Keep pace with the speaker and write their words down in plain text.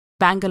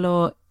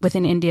Bangalore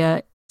within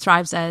India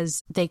thrives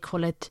as, they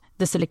call it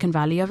the Silicon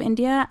Valley of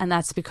India, and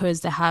that's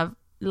because they have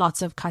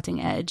lots of cutting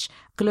edge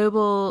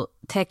global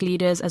tech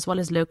leaders as well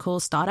as local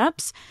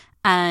startups.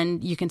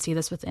 And you can see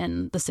this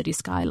within the city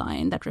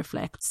skyline that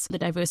reflects the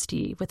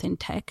diversity within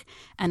tech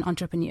and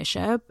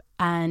entrepreneurship.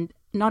 And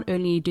not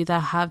only do they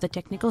have the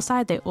technical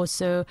side, they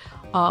also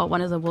are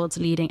one of the world's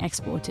leading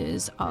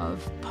exporters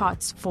of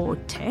parts for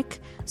tech.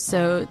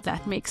 So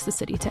that makes the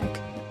city tech.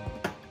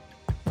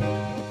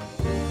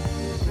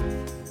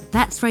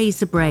 That's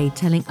Raeesa Brey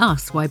telling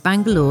us why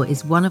Bangalore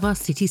is one of our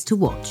cities to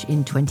watch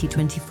in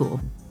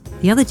 2024.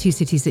 The other two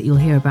cities that you'll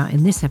hear about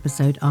in this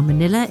episode are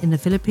Manila in the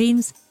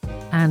Philippines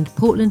and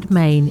Portland,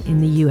 Maine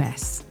in the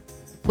US.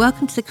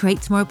 Welcome to the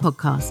Create Tomorrow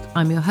podcast.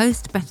 I'm your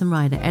host, Bethan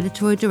Ryder,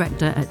 editorial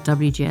director at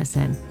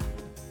WGSN.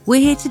 We're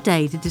here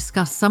today to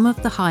discuss some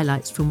of the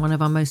highlights from one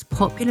of our most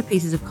popular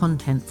pieces of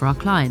content for our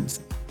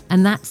clients,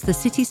 and that's the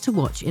cities to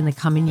watch in the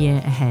coming year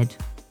ahead.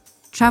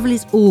 Travel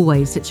is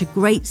always such a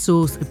great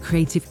source of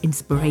creative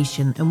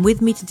inspiration, and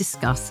with me to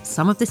discuss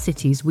some of the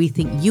cities we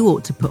think you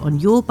ought to put on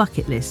your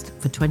bucket list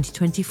for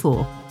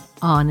 2024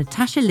 are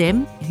Natacia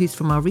Lim, who's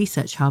from our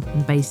research hub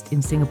and based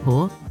in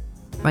Singapore,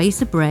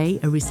 Raeesa Brey,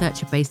 a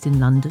researcher based in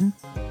London,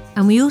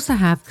 and we also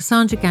have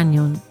Cassandra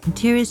Gagnon,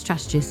 interior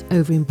strategist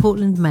over in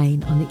Portland,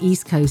 Maine on the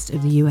east coast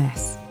of the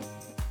US.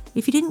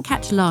 If you didn't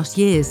catch last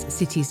year's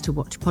Cities to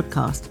Watch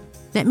podcast,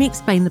 let me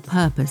explain the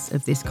purpose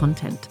of this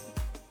content.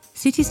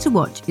 Cities to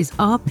Watch is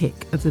our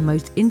pick of the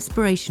most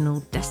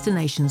inspirational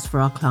destinations for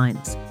our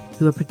clients,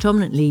 who are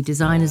predominantly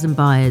designers and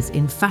buyers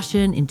in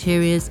fashion,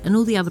 interiors, and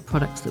all the other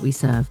products that we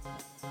serve.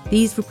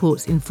 These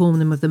reports inform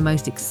them of the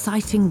most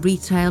exciting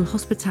retail,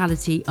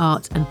 hospitality,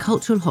 art, and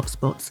cultural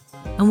hotspots,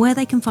 and where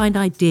they can find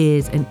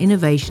ideas and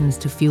innovations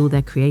to fuel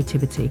their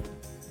creativity.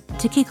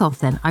 To kick off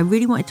then, I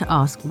really wanted to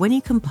ask, when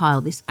you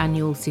compile this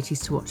annual Cities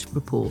to Watch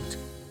report,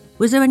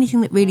 was there anything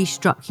that really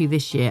struck you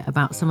this year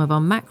about some of our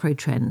macro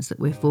trends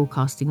that we're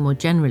forecasting more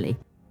generally?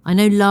 I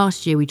know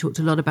last year we talked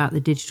a lot about the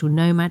digital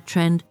nomad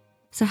trend.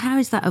 So how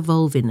is that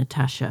evolving,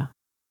 Natacia?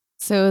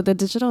 So the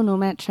digital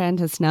nomad trend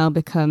has now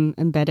become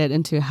embedded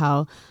into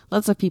how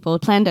lots of people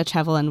plan their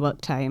travel and work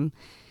time.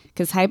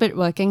 Because hybrid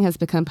working has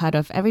become part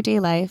of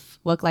everyday life,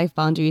 work-life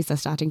boundaries are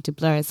starting to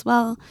blur as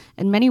well,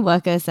 and many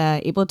workers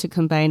are able to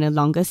combine a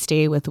longer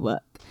stay with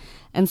work.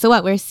 And so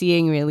what we're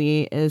seeing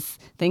really is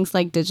things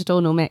like digital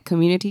nomad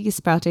communities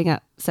sprouting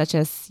up, such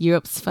as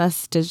Europe's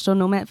first digital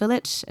nomad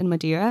village in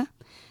Madeira.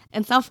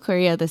 And South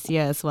Korea this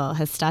year as well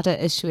has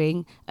started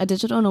issuing a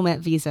digital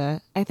nomad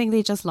visa. I think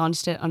they just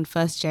launched it on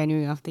 1st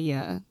January of the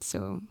year.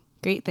 So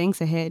great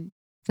things ahead.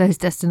 Those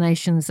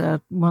destinations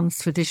are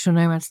ones for digital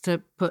nomads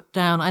to put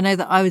down. I know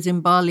that I was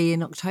in Bali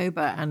in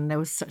October and there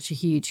was such a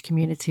huge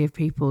community of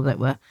people that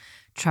were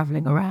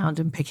travelling around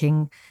and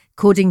picking,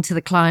 according to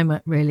the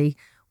climate really,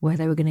 where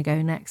they were going to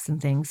go next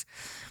and things.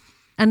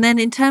 And then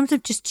in terms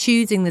of just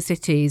choosing the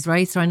cities,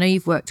 right? So I know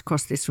you've worked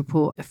across this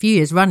report a few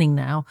years running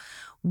now.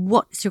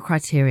 What's your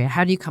criteria?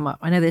 How do you come up?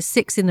 I know there's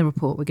 6 in the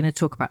report. We're going to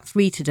talk about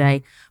 3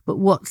 today, but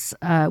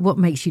what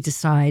makes you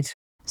decide?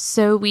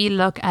 So we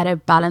look at a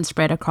balanced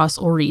spread across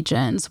all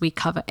regions. We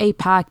cover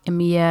APAC,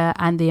 EMEA,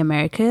 and the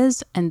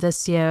Americas. And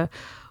this year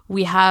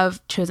we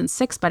have chosen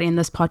 6, but in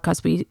this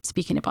podcast, we're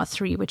speaking about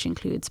 3, which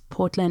includes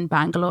Portland,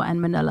 Bangalore,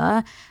 and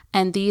Manila.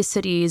 And these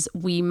cities,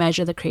 we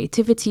measure the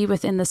creativity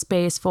within the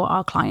space for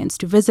our clients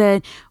to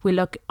visit. We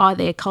look, are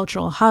there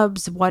cultural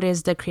hubs? What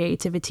is the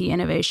creativity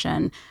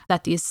innovation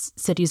that these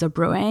cities are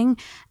brewing?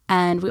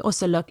 And we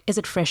also look, is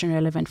it fresh and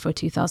relevant for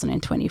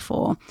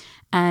 2024?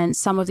 And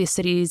some of these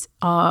cities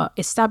are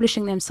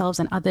establishing themselves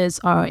and others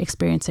are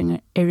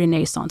experiencing a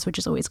renaissance, which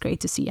is always great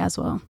to see as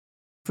well.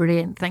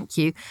 Brilliant, thank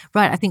you.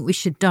 Right, I think we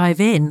should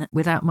dive in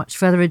without much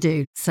further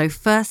ado. So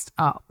first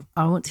up,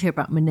 I want to hear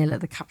about Manila,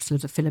 the capital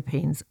of the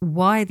Philippines.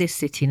 Why this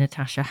city,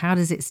 Natacia? How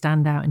does it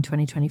stand out in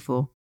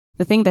 2024?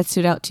 The thing that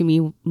stood out to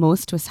me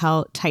most was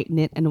how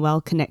tight-knit and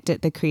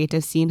well-connected the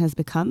creative scene has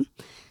become.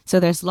 So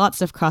there's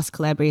lots of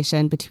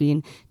cross-collaboration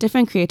between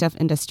different creative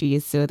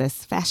industries. So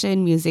there's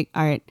fashion, music,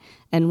 art.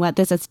 And what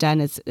this has done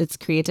is it's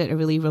created a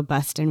really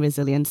robust and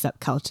resilient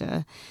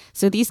subculture.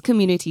 So these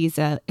communities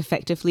are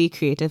effectively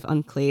creative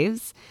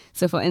enclaves.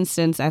 So for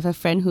instance, I have a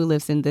friend who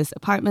lives in this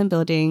apartment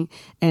building,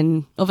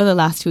 and over the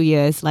last 2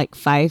 years, like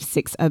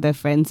 5-6 other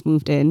friends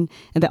moved in,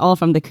 and they're all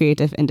from the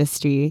creative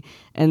industry.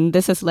 And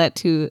this has led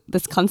to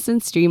this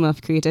constant stream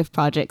of creative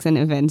projects and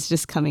events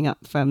just coming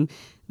up from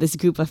this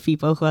group of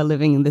people who are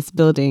living in this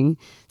building.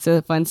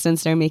 So for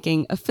instance, they're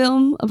making a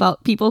film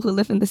about people who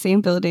live in the same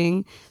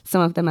building.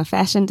 Some of them are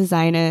fashion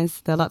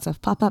designers. There are lots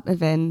of pop-up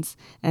events,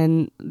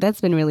 and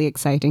that's been really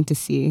exciting to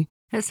see.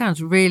 That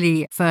sounds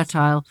really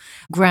fertile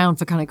ground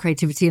for kind of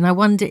creativity. And I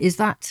wonder,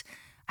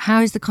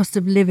 how is the cost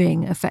of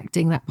living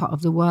affecting that part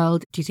of the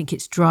world? Do you think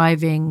it's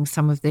driving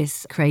some of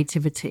this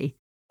creativity?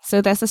 So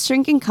there's a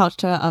shrinking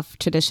culture of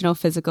traditional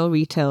physical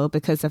retail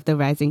because of the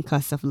rising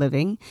cost of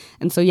living.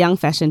 And so young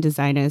fashion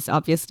designers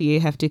obviously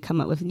have to come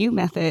up with new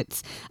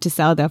methods to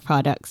sell their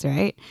products,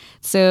 right?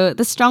 So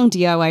the strong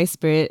DIY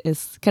spirit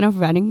is kind of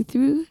running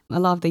through a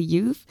lot of the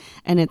youth,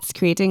 and it's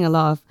creating a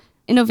lot of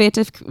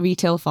innovative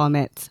retail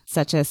formats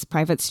such as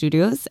private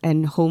studios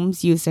and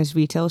homes used as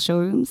retail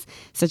showrooms,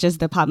 such as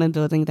the apartment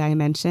building that I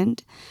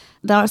mentioned.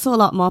 There are also a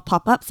lot more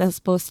pop-ups as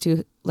opposed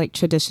to like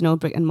traditional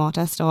brick and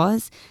mortar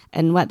stores.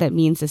 And what that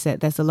means is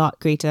that there's a lot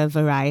greater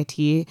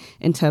variety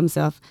in terms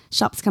of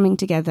shops coming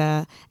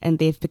together, and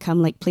they've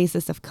become like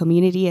places of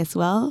community as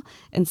well.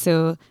 And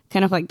so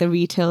kind of like the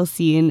retail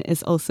scene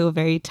is also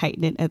very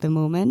tight-knit at the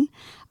moment.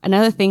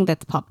 Another thing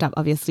that's popped up,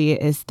 obviously,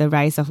 is the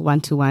rise of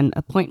one-to-one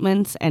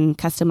appointments and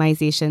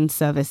customization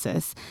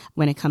services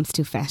when it comes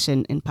to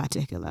fashion in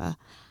particular.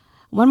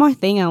 One more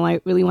thing I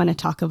really want to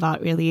talk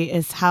about really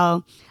is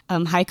how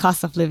high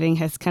cost of living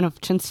has kind of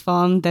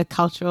transformed the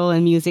cultural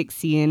and music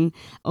scene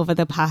over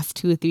the past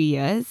 2-3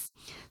 years.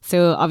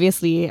 So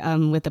obviously,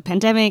 with the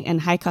pandemic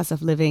and high cost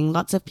of living,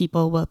 lots of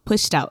people were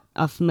pushed out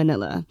of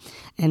Manila.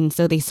 And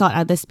so they sought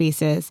other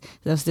spaces.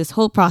 There was this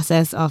whole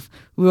process of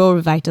rural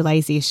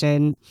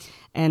revitalization.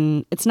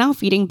 And it's now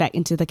feeding back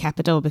into the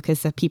capital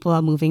because the people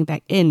are moving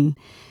back in.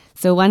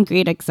 So one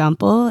great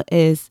example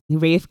is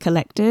rave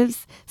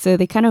collectives. So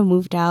they kind of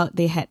moved out,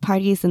 they had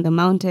parties in the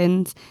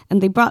mountains, and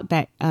they brought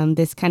back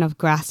this kind of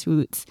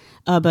grassroots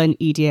urban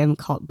EDM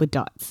called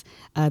Budots.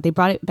 They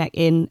brought it back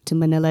in to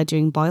Manila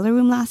during Boiler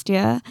Room last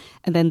year,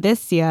 and then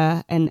this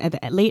year and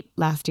at late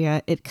last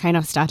year, it kind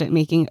of started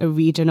making a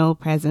regional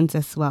presence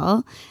as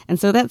well. And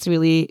so that's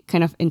really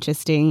kind of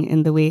interesting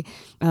in the way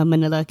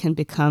Manila can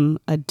become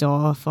a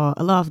door for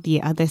a lot of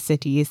the other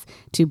cities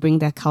to bring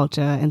their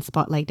culture and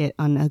spotlight it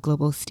on a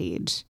global stage.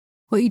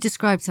 What you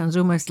described sounds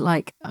almost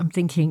like, I'm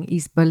thinking,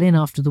 East Berlin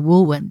after the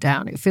wall went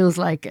down. It feels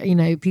like,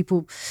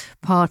 people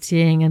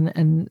partying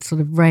and sort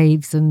of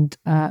raves and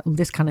all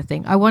this kind of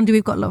thing. I wonder,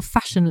 we've got a lot of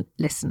fashion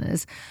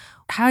listeners.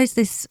 How is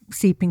this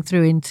seeping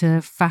through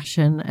into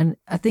fashion? And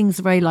are things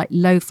very like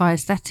lo-fi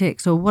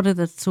aesthetics, or what are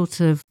the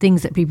sort of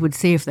things that people would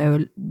see if they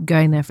were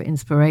going there for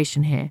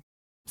inspiration here?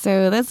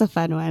 So that's a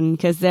fun one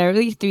because there are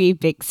really 3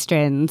 big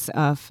strands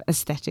of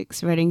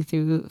aesthetics running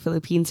through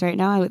Philippines right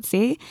now, I would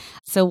say.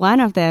 So one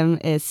of them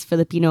is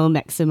Filipino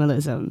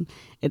maximalism.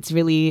 It's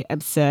really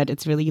absurd,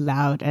 it's really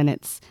loud, and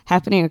it's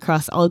happening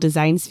across all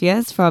design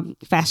spheres, from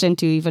fashion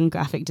to even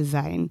graphic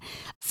design.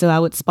 So I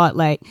would spot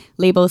like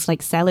labels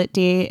like Salad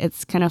Day.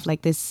 It's kind of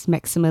like this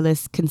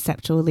maximalist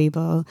conceptual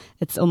label.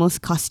 It's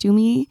almost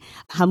costumey.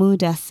 Hamu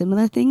does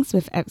similar things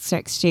with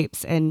abstract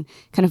shapes and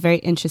kind of very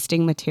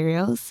interesting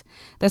materials.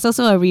 There's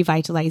also a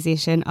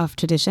revitalization of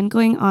tradition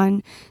going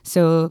on.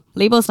 So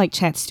labels like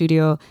Chat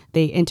Studio,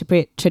 they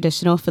interpret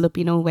traditional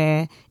Filipino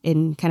wear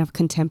in kind of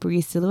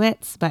contemporary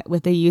silhouettes, but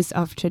with the use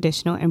of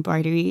traditional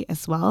embroidery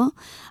as well.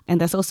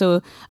 And there's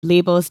also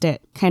labels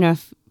that kind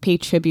of pay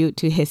tribute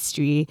to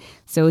history.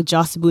 So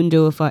Jos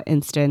Bundo, for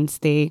instance,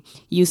 they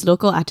use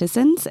local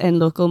artisans and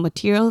local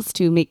materials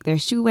to make their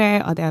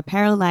shoewear or their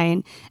apparel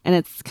line. And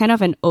it's kind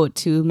of an ode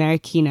to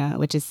Marikina,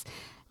 which is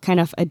kind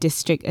of a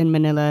district in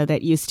Manila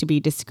that used to be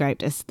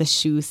described as the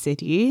shoe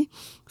city.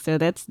 So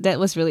that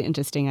was really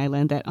interesting. I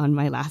learned that on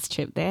my last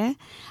trip there.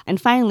 And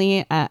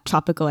finally,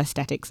 tropical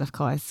aesthetics, of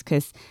course,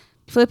 because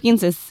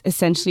Philippines is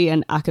essentially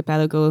an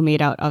archipelago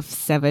made out of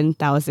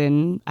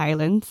 7,000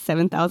 islands,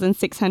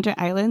 7,600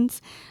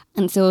 islands.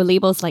 And so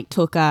labels like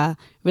Toka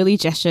really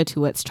gesture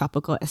towards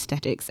tropical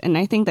aesthetics. And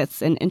I think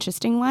that's an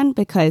interesting one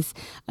because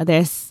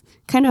there's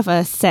kind of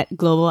a set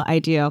global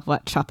idea of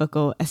what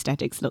tropical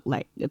aesthetics look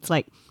like. It's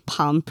like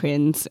palm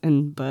prints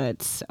and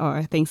birds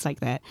or things like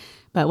that.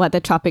 But what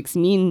the tropics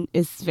mean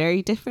is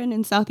very different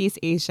in Southeast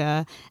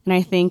Asia. And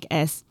I think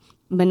as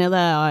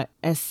Manila,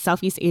 or as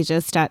Southeast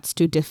Asia starts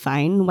to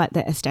define what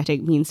the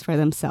aesthetic means for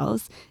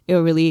themselves, it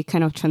will really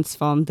kind of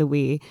transform the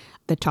way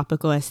the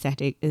tropical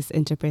aesthetic is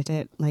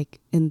interpreted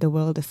like in the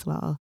world as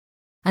well.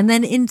 And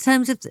then in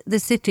terms of the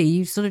city,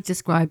 you sort of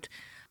described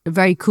a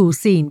very cool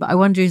scene, but I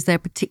wonder, is there a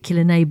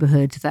particular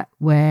neighborhood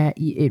where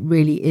it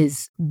really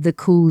is the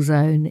cool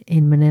zone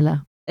in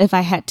Manila? If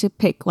I had to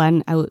pick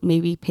one, I would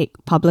maybe pick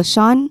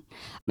Poblacion.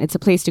 It's a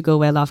place to go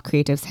where a lot of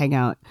creatives hang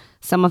out.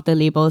 Some of the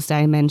labels that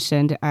I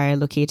mentioned are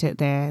located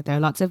there. There are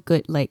lots of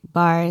good like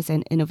bars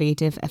and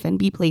innovative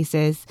F&B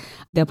places.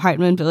 The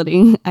apartment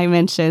building I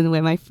mentioned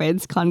where my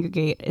friends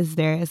congregate is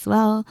there as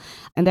well.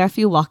 And there are a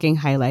few walking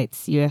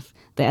highlights. You have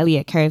the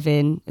Elliott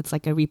Caravan. It's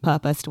like a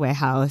repurposed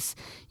warehouse.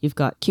 You've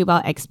got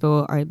Cubal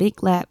Expo or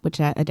Big Lab, which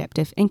are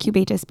adaptive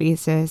incubator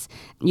spaces.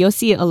 You'll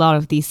see a lot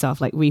of these sort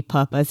of like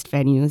repurposed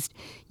venues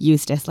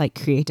used as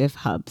like creative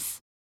hubs.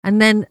 And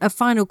then a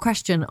final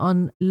question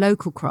on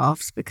local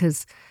crafts,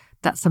 because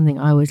that's something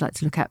I always like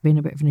to look at, being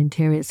a bit of an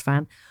interiors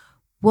fan.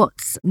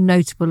 What's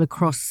notable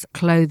across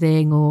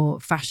clothing or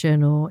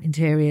fashion or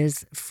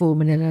interiors for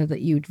Manila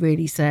that you would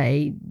really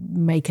say,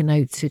 make a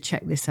note to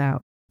check this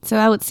out? So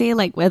I would say,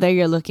 like, whether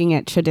you're looking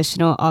at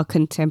traditional or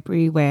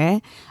contemporary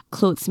wear,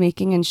 clothes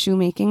making and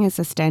shoemaking is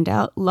a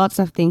standout. Lots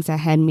of things are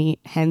handmade,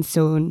 hand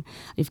sewn.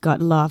 You've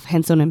got a lot of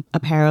hand sewn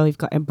apparel, you've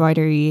got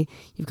embroidery,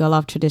 you've got a lot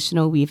of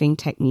traditional weaving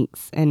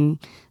techniques. And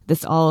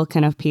this all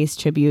kind of pays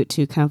tribute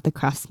to kind of the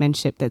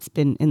craftsmanship that's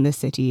been in the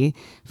city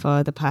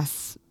for the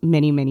past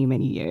many, many,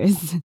 many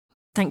years.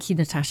 Thank you,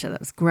 Natacia. That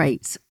was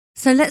great.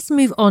 So let's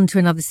move on to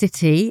another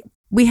city.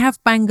 We have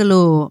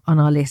Bangalore on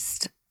our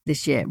list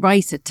this year.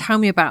 Raeesa, tell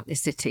me about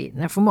this city.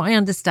 Now, from what I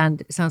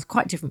understand, it sounds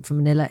quite different from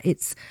Manila.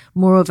 It's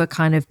more of a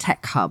kind of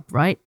tech hub,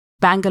 right?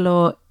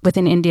 Bangalore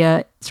within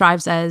India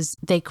thrives as,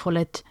 they call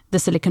it, the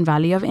Silicon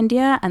Valley of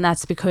India. And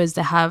that's because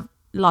they have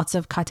lots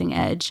of cutting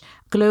edge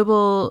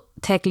global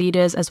tech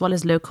leaders as well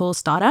as local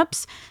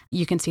startups.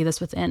 You can see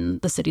this within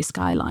the city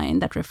skyline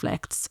that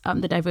reflects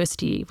the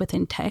diversity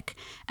within tech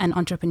and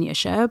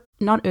entrepreneurship.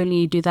 Not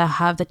only do they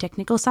have the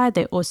technical side,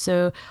 they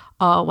also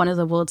are one of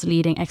the world's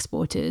leading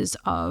exporters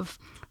of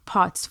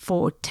parts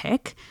for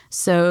tech.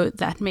 So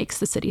that makes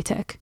the city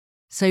tech.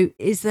 So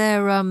is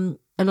there a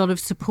lot of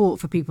support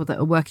for people that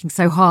are working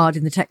so hard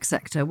in the tech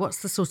sector?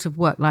 What's the sort of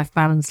work-life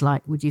balance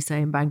like, would you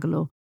say, in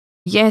Bangalore?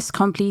 Yes,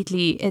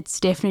 completely. It's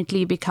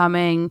definitely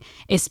becoming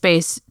a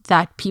space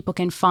that people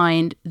can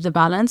find the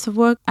balance of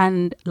work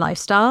and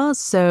lifestyle.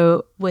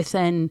 So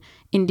within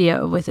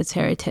India, with its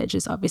heritage,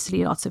 is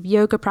obviously lots of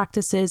yoga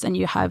practices, and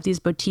you have these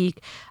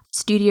boutique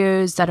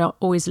studios that are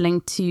always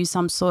linked to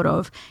some sort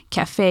of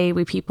cafe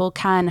where people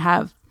can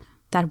have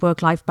that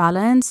work-life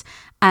balance.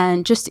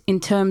 And just in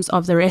terms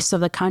of the rest of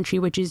the country,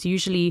 which is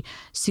usually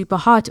super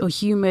hot or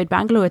humid,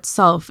 Bangalore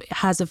itself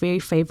has a very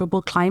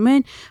favorable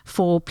climate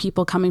for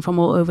people coming from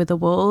all over the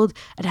world.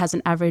 It has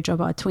an average of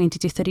about 20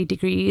 to 30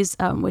 degrees,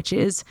 which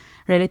is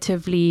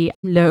relatively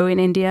low in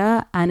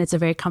India. And it's a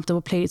very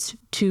comfortable place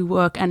to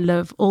work and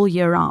live all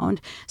year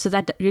round. So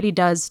that really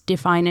does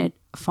define it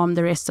from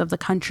the rest of the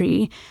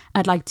country.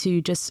 I'd like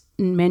to just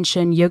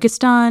mention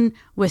Yogistan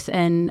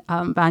within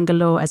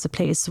Bangalore as a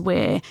place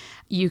where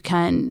you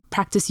can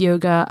practice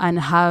yoga and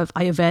have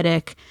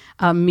Ayurvedic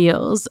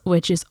meals,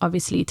 which is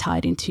obviously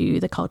tied into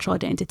the cultural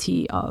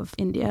identity of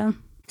India.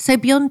 So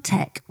beyond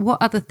tech,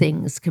 what other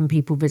things can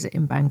people visit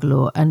in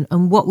Bangalore, and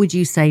what would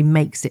you say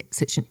makes it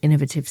such an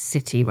innovative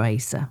city,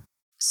 Raeesa?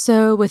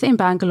 So within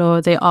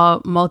Bangalore, there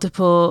are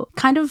multiple,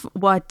 kind of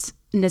what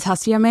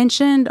Natacia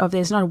mentioned, of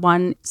there's not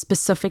one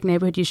specific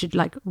neighborhood you should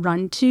like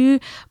run to,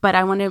 but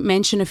I want to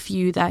mention a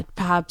few that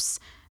perhaps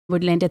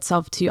would lend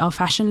itself to our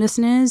fashion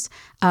listeners.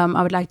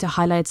 I would like to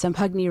highlight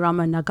Sampagni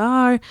Rama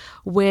Nagar,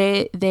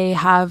 where they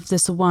have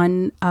this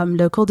one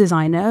local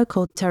designer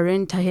called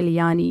Tarun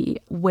Tahiliani,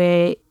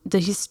 where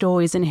his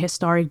store is in a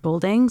historic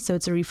building. So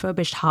it's a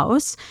refurbished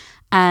house.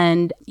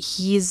 And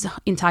his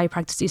entire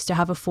practice is to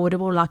have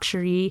affordable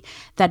luxury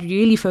that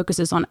really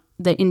focuses on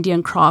the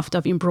Indian craft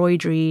of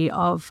embroidery,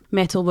 of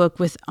metalwork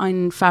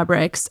within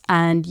fabrics.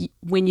 And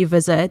when you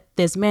visit,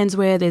 there's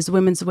menswear, there's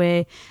women's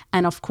wear,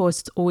 and of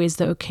course, always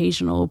the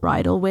occasional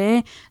bridal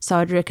wear. So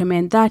I'd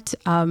recommend that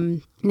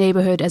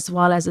neighborhood, as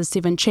well as a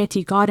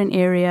Sivanchetty garden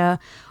area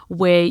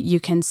where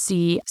you can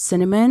see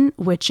Cinnamon,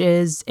 which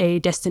is a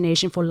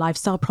destination for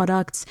lifestyle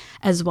products,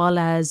 as well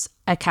as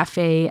a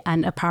cafe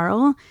and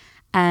apparel.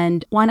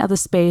 And one other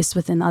space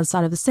within the other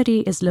side of the city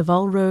is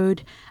Laval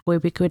Road, where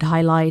we could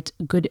highlight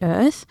Good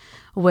Earth,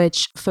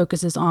 which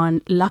focuses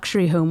on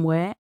luxury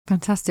homeware.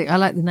 Fantastic. I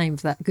like the name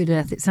of that, Good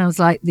Earth. It sounds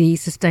like the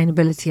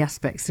sustainability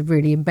aspects are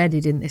really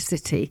embedded in this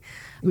city,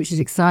 which is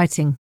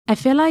exciting. I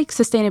feel like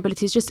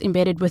sustainability is just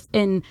embedded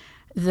within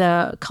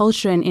the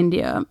culture in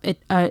India.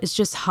 It's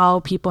just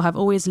how people have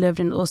always lived,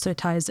 and also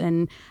ties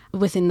in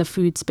within the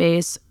food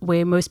space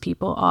where most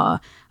people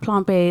are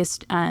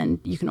plant-based,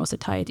 and you can also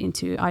tie it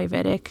into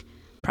Ayurvedic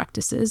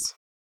practices.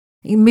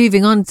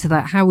 Moving on to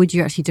that, how would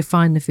you actually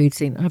define the food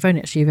scene? I've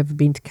only actually ever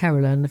been to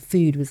Kerala, and the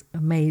food was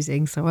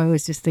amazing. So I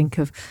always just think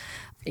of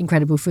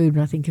incredible food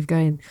when I think of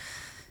going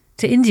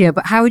to India.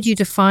 But how would you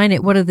define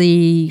it? What are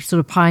the sort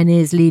of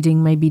pioneers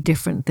leading maybe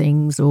different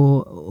things,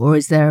 or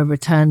is there a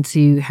return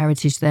to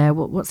heritage there?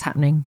 What's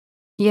happening?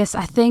 Yes,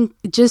 I think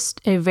just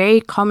a very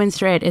common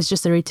thread is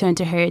just a return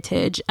to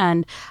heritage.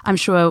 And I'm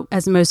sure,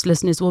 as most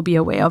listeners will be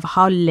aware of,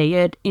 how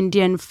layered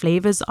Indian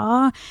flavors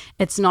are.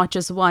 It's not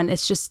just one,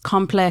 it's just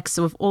complex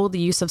with all the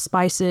use of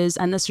spices.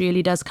 And this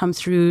really does come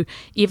through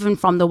even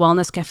from the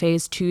wellness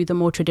cafes to the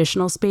more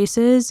traditional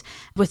spaces.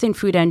 Within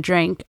food and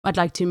drink, I'd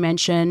like to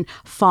mention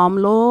Farm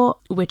Law,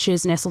 which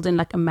is nestled in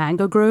like a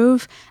mango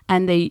grove.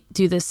 And they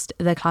do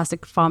the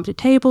classic farm to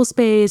table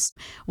space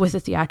with a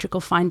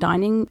theatrical fine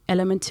dining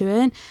element to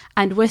it.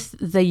 And with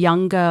the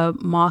younger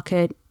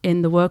market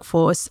in the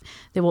workforce,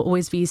 there will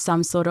always be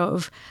some sort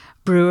of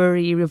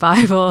brewery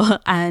revival.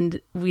 And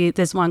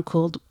there's one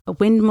called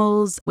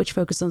Windmills, which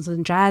focuses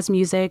on jazz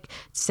music to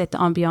set the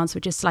ambiance,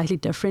 which is slightly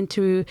different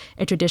to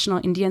a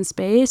traditional Indian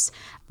space.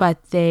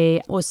 But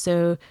they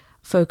also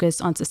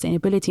focus on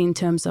sustainability in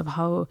terms of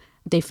how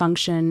they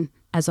function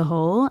as a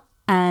whole.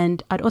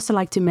 And I'd also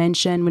like to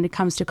mention, when it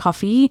comes to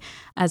coffee,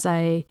 as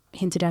I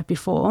hinted at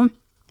before,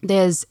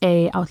 There's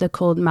a outlet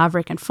called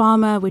Maverick and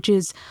Farmer, which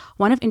is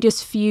one of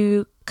India's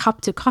few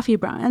cup to coffee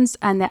brands,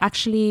 and they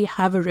actually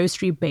have a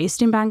roastery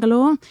based in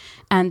Bangalore,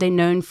 and they're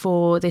known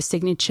for their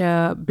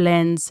signature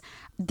blends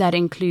that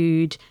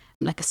include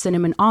like a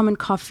cinnamon almond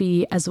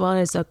coffee, as well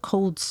as a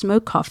cold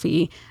smoke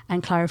coffee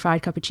and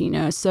clarified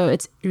cappuccino. So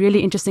it's really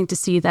interesting to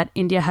see that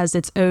India has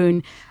its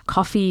own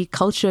coffee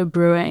culture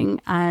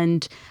brewing,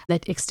 and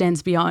that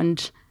extends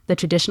beyond the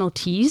traditional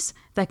teas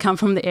that come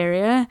from the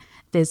area.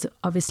 There's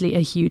obviously a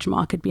huge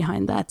market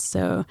behind that.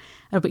 So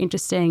it'll be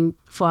interesting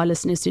for our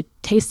listeners to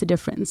taste the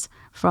difference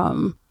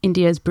from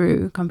India's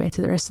brew compared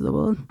to the rest of the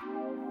world.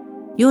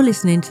 You're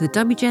listening to the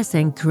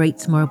WGSN Create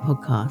Tomorrow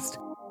podcast.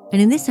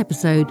 And in this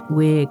episode,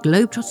 we're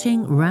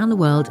globetrotting around the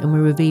world and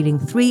we're revealing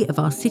 3 of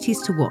our cities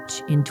to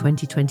watch in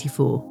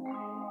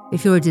 2024.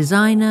 If you're a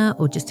designer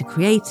or just a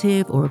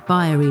creative or a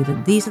buyer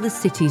even, these are the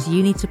cities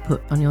you need to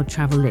put on your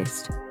travel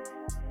list.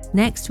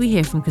 Next, we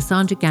hear from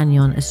Cassandra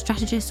Gagnon, a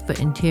strategist for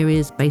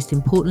interiors based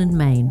in Portland,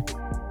 Maine.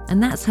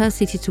 And that's her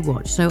city to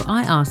watch. So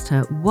I asked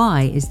her,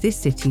 why is this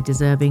city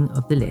deserving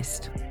of the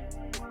list?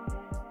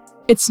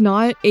 It's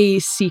not a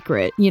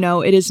secret,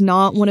 it is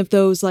not one of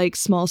those like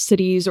small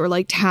cities or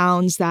like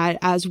towns that,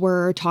 as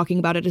we're talking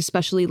about it,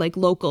 especially like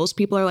locals,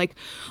 people are like,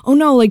 oh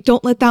no, like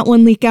don't let that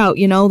one leak out,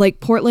 like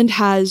Portland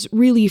has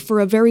really for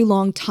a very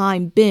long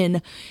time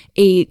been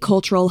a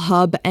cultural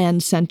hub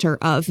and center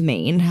of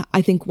Maine.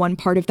 I think one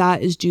part of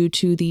that is due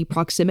to the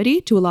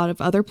proximity to a lot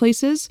of other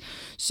places.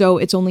 So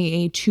it's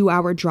only a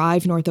 2-hour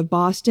drive north of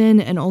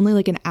Boston and only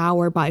like an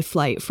hour by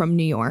flight from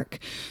New York.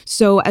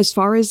 So as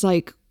far as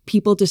like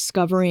people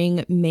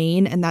discovering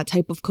Maine and that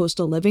type of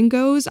coastal living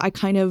goes, I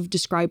kind of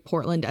describe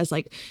Portland as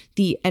like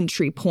the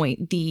entry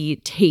point,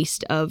 the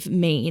taste of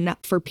Maine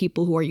for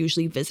people who are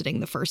usually visiting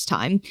the first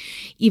time.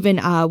 Even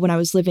when I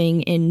was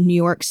living in New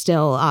York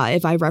still,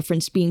 if I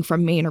reference being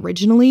from Maine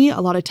originally, a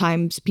lot of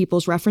times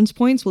people's reference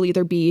points will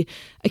either be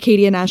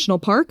Acadia National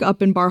Park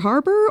up in Bar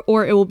Harbor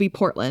or it will be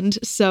Portland.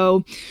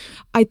 So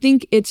I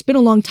think it's been a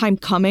long time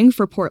coming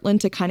for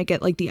Portland to kind of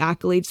get like the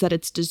accolades that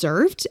it's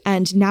deserved.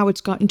 And now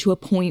it's gotten to a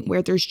point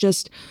where there's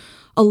just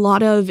a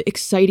lot of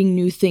exciting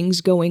new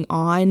things going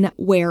on,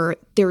 where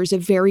there's a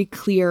very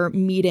clear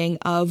meeting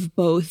of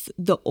both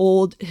the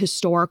old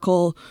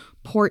historical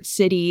port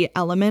city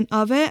element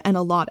of it and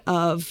a lot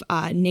of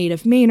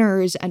native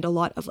Mainers and a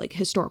lot of like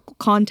historical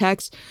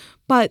context.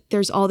 But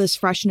there's all this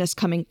freshness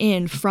coming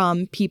in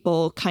from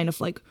people kind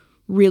of like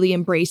really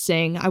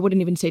embracing, I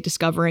wouldn't even say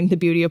discovering the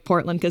beauty of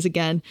Portland, because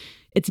again,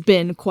 it's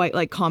been quite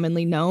like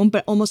commonly known,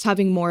 but almost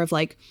having more of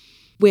like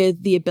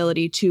with the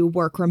ability to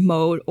work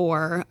remote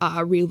or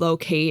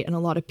relocate, and a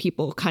lot of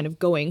people kind of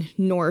going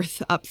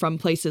north up from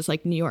places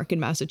like New York and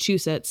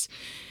Massachusetts,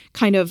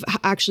 kind of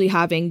actually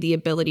having the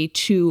ability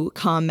to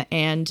come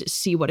and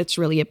see what it's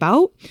really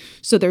about.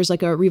 So there's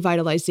like a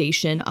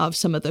revitalization of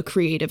some of the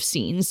creative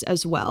scenes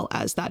as well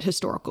as that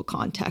historical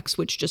context,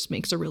 which just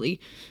makes a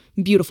really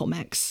beautiful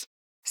mix.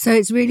 So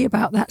it's really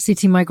about that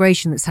city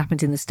migration that's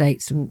happened in the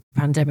States from the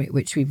pandemic,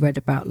 which we've read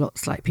about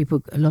lots, like a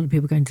lot of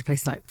people going to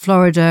places like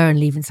Florida and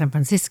leaving San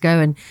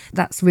Francisco. And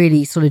that's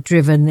really sort of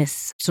driven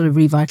this sort of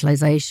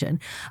revitalization.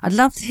 I'd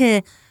love to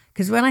hear,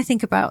 because when I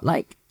think about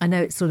like, I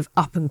know it's sort of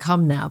up and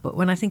come now, but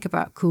when I think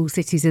about cool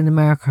cities in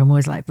America, I'm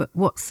always like, but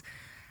what's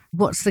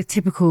the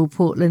typical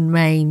Portland,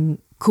 Maine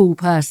cool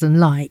person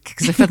like?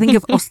 Because if I think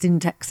of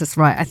Austin, Texas,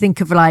 right, I think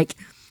of like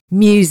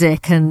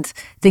music and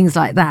things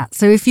like that.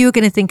 So if you were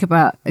going to think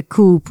about a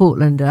cool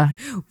Portlander,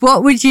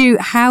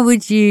 how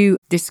would you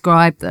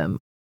describe them?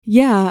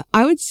 Yeah,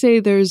 I would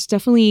say there's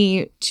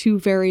definitely 2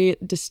 very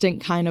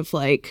distinct kind of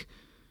like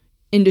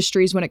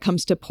industries when it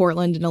comes to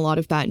Portland and a lot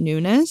of that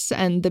newness.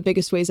 And the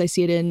biggest ways I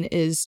see it in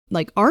is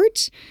like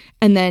art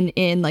and then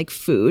in like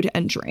food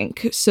and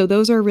drink. So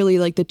those are really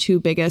like the 2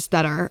 biggest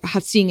that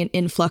have seeing an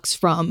influx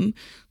from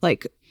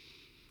like,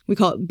 we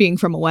call it being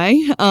from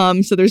away.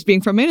 So there's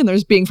being from Maine and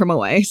there's being from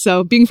away.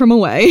 So being from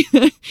away,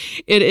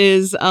 it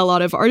is a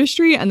lot of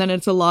artistry and then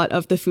it's a lot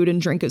of the food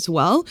and drink as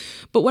well.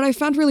 But what I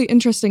found really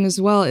interesting as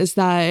well is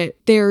that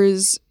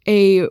there's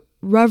a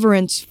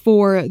reverence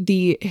for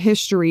the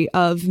history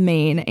of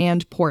Maine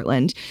and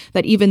Portland,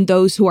 that even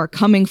those who are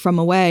coming from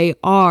away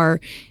are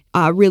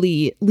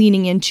really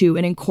leaning into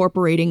and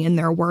incorporating in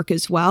their work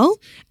as well.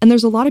 And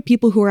there's a lot of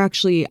people who are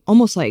actually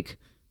almost like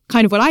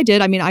kind of what I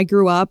did. I mean, I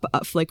grew up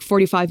like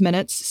 45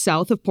 minutes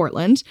south of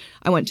Portland.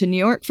 I went to New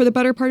York for the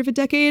better part of a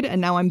decade, and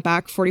now I'm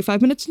back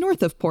 45 minutes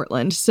north of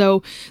Portland.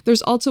 So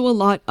there's also a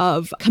lot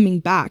of coming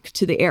back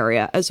to the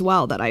area as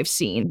well that I've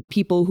seen.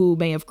 People who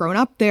may have grown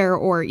up there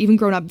or even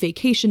grown up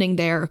vacationing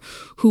there,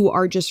 who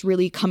are just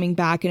really coming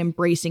back and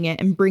embracing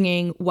it and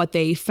bringing what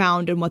they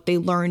found and what they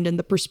learned and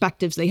the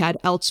perspectives they had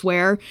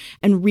elsewhere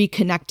and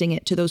reconnecting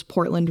it to those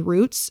Portland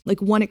roots.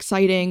 Like one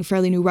exciting,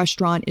 fairly new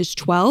restaurant is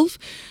 12,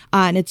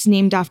 and it's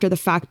named after the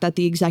fact that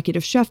the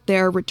executive chef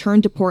there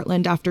returned to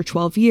Portland after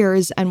 12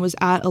 years and was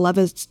at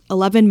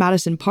 11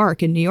 Madison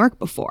Park in New York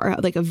before,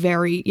 like a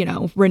very,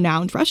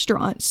 renowned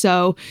restaurant.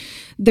 So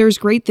there's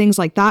great things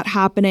like that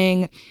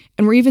happening.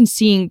 And we're even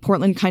seeing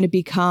Portland kind of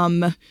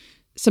become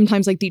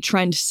sometimes like the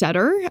trend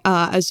setter,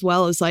 as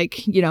well as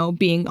like,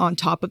 being on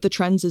top of the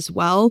trends as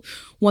well.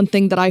 One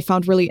thing that I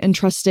found really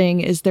interesting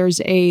is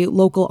there's a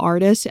local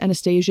artist,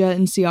 Anastasia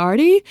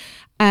Inciardi,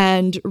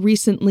 and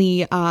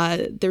recently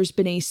there's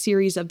been a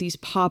series of these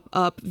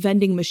pop-up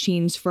vending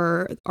machines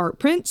for art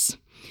prints.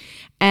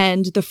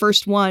 And the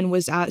first one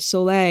was at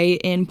Soleil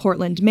in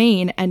Portland,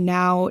 Maine. And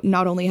now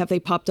not only have they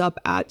popped up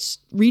at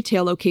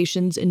retail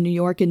locations in New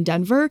York and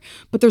Denver,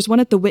 but there's one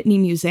at the Whitney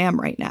Museum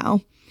right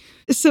now.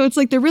 So it's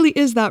like there really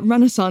is that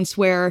renaissance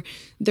where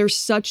there's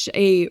such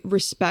a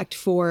respect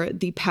for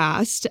the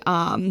past,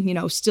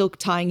 still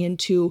tying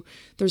into,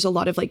 there's a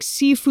lot of like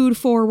seafood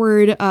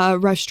forward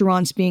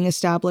restaurants being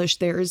established.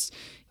 There's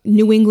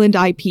New England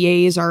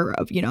IPAs are,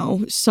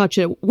 such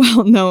a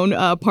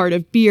well-known part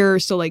of beer.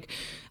 So like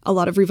a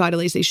lot of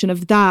revitalization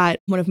of that.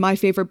 One of my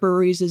favorite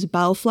breweries is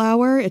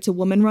Bellflower. It's a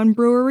woman-run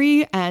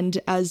brewery. And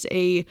as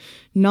a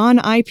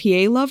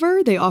non-IPA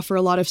lover, they offer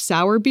a lot of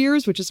sour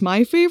beers, which is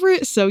my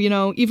favorite. So,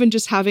 even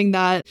just having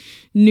that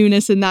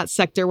newness in that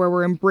sector where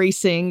we're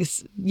embracing,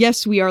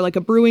 yes, we are like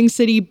a brewing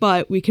city,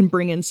 but we can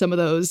bring in some of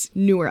those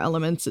newer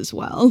elements as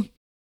well.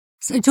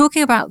 So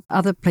talking about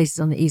other places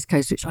on the East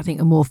Coast, which I think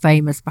are more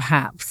famous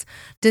perhaps,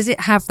 does it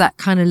have that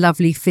kind of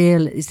lovely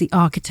feel? Is the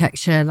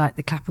architecture like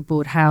the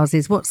clapperboard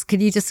houses? Can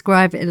you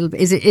describe it a little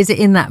bit? Is it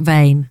in that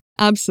vein?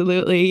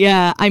 Absolutely.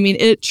 Yeah. I mean,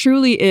 it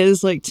truly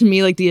is like, to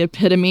me, like the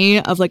epitome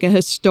of like a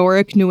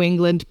historic New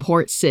England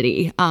port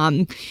city.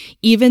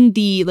 Even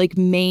the like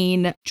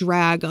main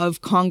drag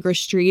of Congress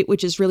Street,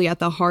 which is really at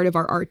the heart of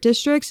our art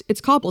districts,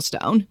 it's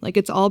cobblestone. Like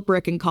it's all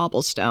brick and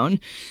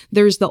cobblestone.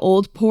 There's the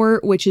Old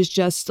Port, which is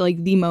just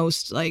like the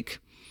most like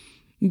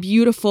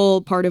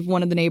beautiful part of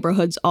one of the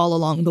neighborhoods all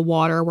along the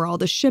water where all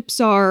the ships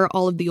are,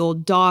 all of the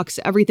old docks,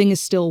 everything is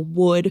still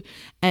wood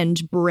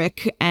and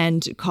brick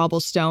and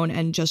cobblestone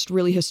and just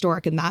really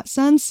historic in that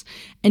sense.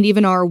 And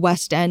even our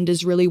West End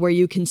is really where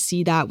you can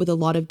see that with a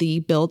lot of the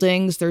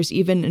buildings. There's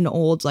even an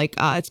old,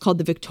 it's called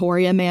the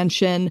Victoria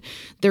Mansion.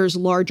 There's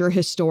larger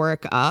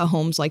historic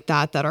homes like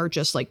that are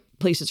just like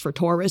places for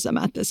tourism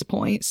at this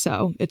point.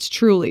 So it's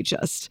truly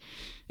just,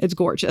 it's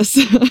gorgeous.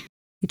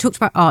 You talked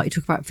about art, you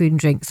talked about food and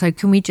drink. So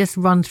can we just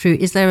run through,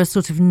 is there a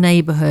sort of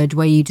neighbourhood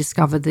where you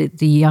discover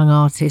the young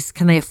artists?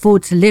 Can they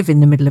afford to live in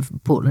the middle of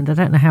Portland? I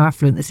don't know how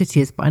affluent the city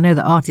is, but I know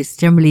that artists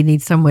generally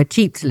need somewhere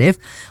cheap to live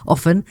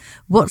often.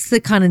 What's the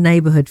kind of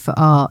neighbourhood for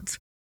art?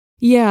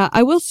 Yeah,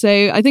 I will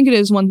say, I think it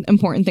is one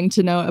important thing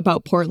to know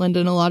about Portland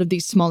and a lot of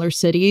these smaller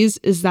cities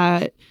is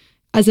that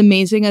as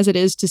amazing as it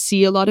is to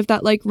see a lot of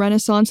that like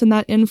renaissance and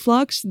that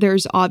influx,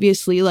 there's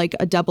obviously like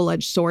a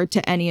double-edged sword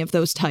to any of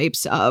those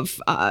types of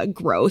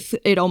growth.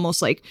 It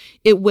almost like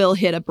it will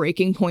hit a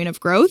breaking point of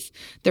growth.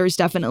 There's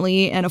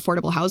definitely an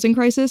affordable housing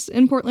crisis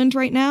in Portland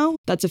right now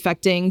that's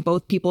affecting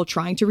both people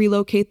trying to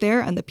relocate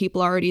there and the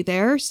people already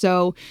there.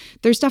 So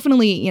there's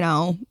definitely,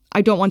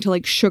 I don't want to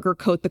like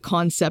sugarcoat the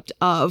concept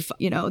of,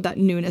 that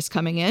newness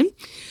coming in,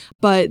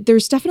 but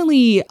there's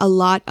definitely a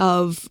lot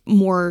of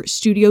more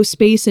studio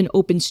space and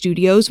open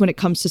studios when it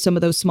comes to some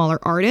of those smaller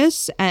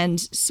artists.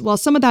 And while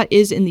some of that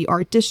is in the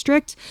art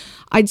district,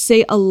 I'd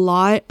say a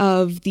lot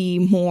of the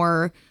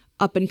more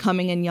up and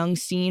coming and young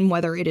scene,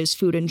 whether it is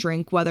food and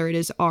drink, whether it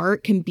is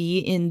art, can be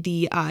in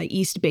the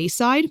East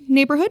Bayside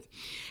neighborhood.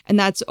 And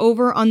that's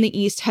over on the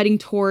east, heading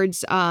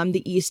towards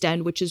the East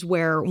End, which is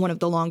where one of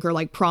the longer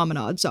like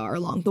promenades are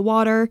along the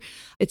water.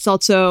 It's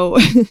also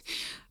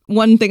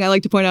one thing I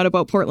like to point out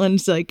about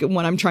Portland, like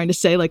when I'm trying to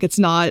say like it's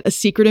not a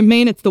secret in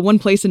Maine, it's the one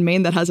place in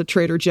Maine that has a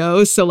Trader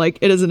Joe's. So like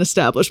it is an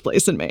established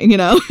place in Maine,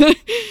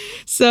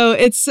 So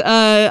it's,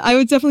 I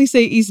would definitely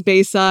say East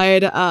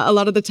Bayside. A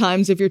lot of the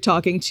times if you're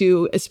talking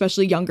to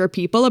especially younger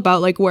people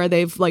about like where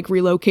they've like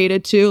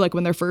relocated to, like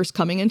when they're first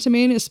coming into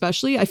Maine,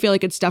 especially, I feel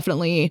like it's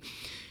definitely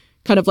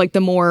kind of like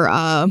the more,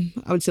 I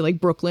would say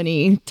like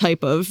Brooklyn-y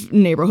type of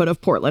neighborhood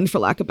of Portland, for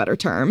lack of better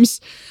terms.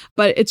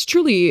 But it's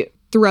truly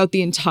throughout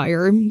the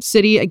entire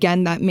city.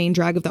 Again, that main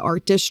drag of the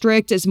art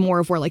district is more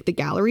of where like the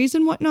galleries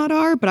and whatnot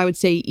are, but I would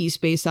say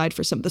East Bayside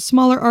for some of the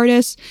smaller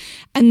artists.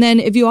 And then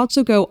if you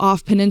also go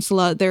off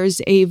peninsula, there's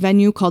a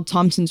venue called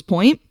Thompson's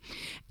Point.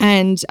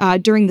 And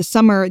during the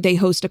summer, they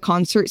host a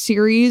concert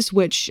series,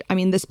 which, I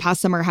mean, this past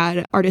summer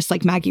had artists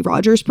like Maggie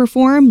Rogers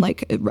perform,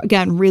 like,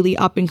 again, really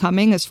up and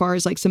coming as far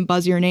as like some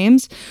buzzier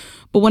names.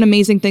 But one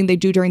amazing thing they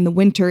do during the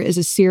winter is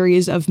a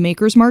series of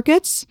makers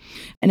markets.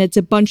 And it's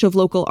a bunch of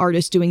local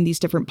artists doing these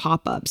different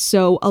pop-ups.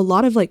 So a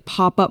lot of like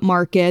pop-up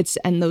markets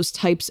and those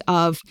types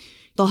of,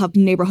 they'll have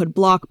neighborhood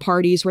block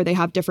parties where they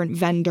have different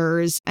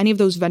vendors. Any of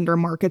those vendor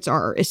markets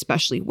are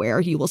especially where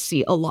you will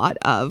see a lot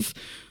of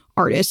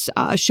artists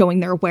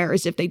showing their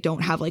wares if they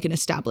don't have like an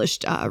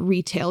established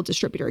retail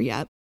distributor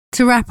yet.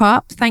 To wrap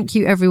up, thank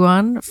you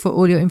everyone for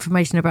all your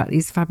information about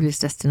these fabulous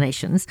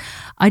destinations.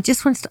 I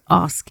just wanted to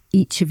ask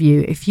each of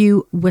you, if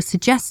you were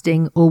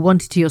suggesting or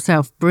wanted to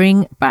yourself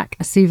bring back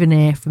a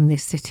souvenir from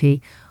this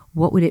city,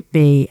 what would it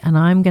be? And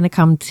I'm going to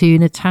come to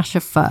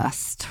Natacia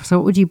first. So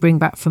what would you bring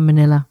back from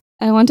Manila?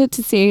 I wanted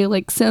to say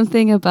like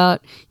something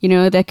about,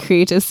 the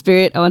creative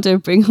spirit I want to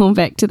bring home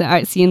back to the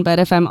art scene. But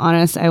if I'm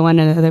honest, I want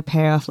another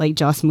pair of like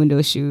Joss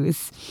Mundo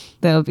shoes.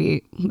 That'll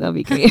be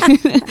great.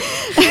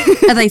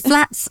 Are they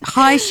flats,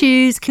 high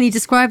shoes? Can you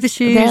describe the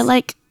shoes?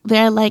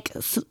 They're like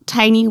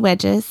tiny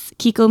wedges.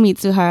 Kiko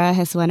Mitsuhara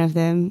has one of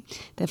them.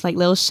 They have like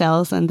little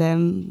shells on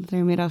them.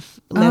 They're made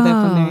of leather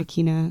from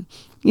Marikina.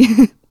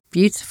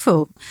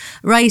 Beautiful.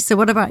 Raeesa,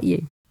 what about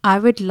you? I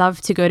would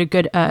love to go to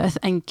Good Earth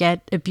and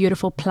get a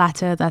beautiful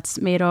platter that's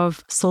made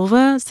of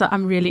silver. So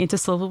I'm really into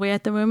silverware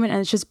at the moment.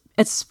 And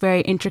it's very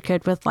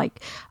intricate with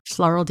like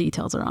floral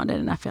details around it.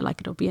 And I feel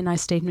like it'll be a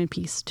nice statement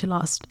piece to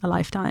last a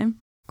lifetime.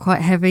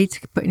 Quite heavy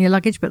to put in your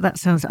luggage, but that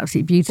sounds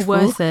absolutely beautiful.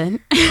 Worth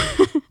it.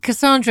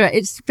 Cassandra,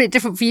 it's a bit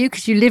different for you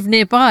because you live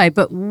nearby,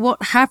 but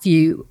what have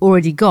you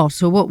already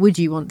got, or what would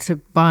you want to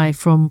buy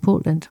from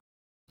Portland?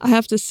 I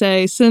have to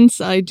say,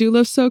 since I do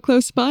live so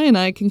close by and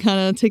I can kind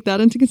of take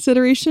that into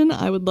consideration,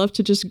 I would love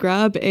to just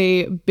grab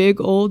a big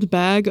old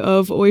bag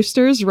of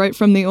oysters right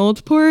from the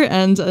old port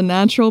and a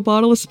natural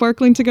bottle of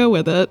sparkling to go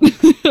with it.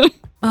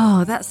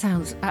 Oh, that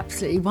sounds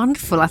absolutely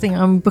wonderful. I think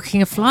I'm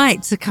booking a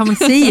flight to come and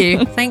see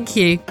you. Thank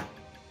you.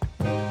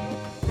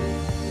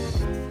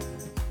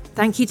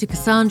 Thank you to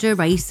Cassandra,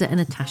 Raeesa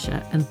and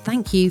Natacia, and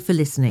thank you for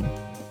listening.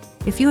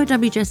 If you're a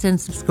WGSN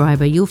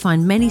subscriber, you'll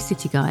find many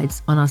city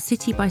guides on our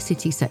city by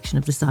city section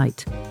of the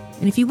site.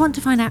 And if you want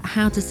to find out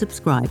how to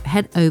subscribe,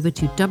 head over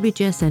to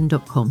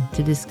WGSN.com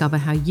to discover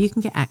how you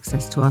can get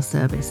access to our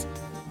service.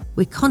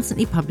 We're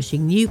constantly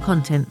publishing new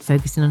content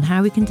focusing on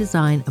how we can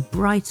design a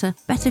brighter,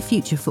 better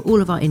future for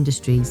all of our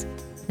industries.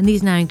 And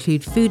these now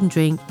include food and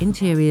drink,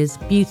 interiors,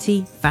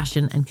 beauty,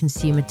 fashion and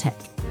consumer tech.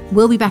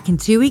 We'll be back in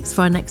 2 weeks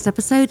for our next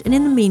episode, and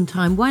in the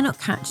meantime, why not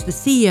catch the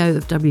CEO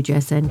of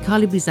WGSN,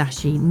 Carly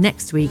Buzashi,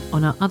 next week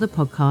on our other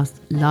podcast,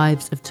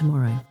 Lives of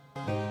Tomorrow.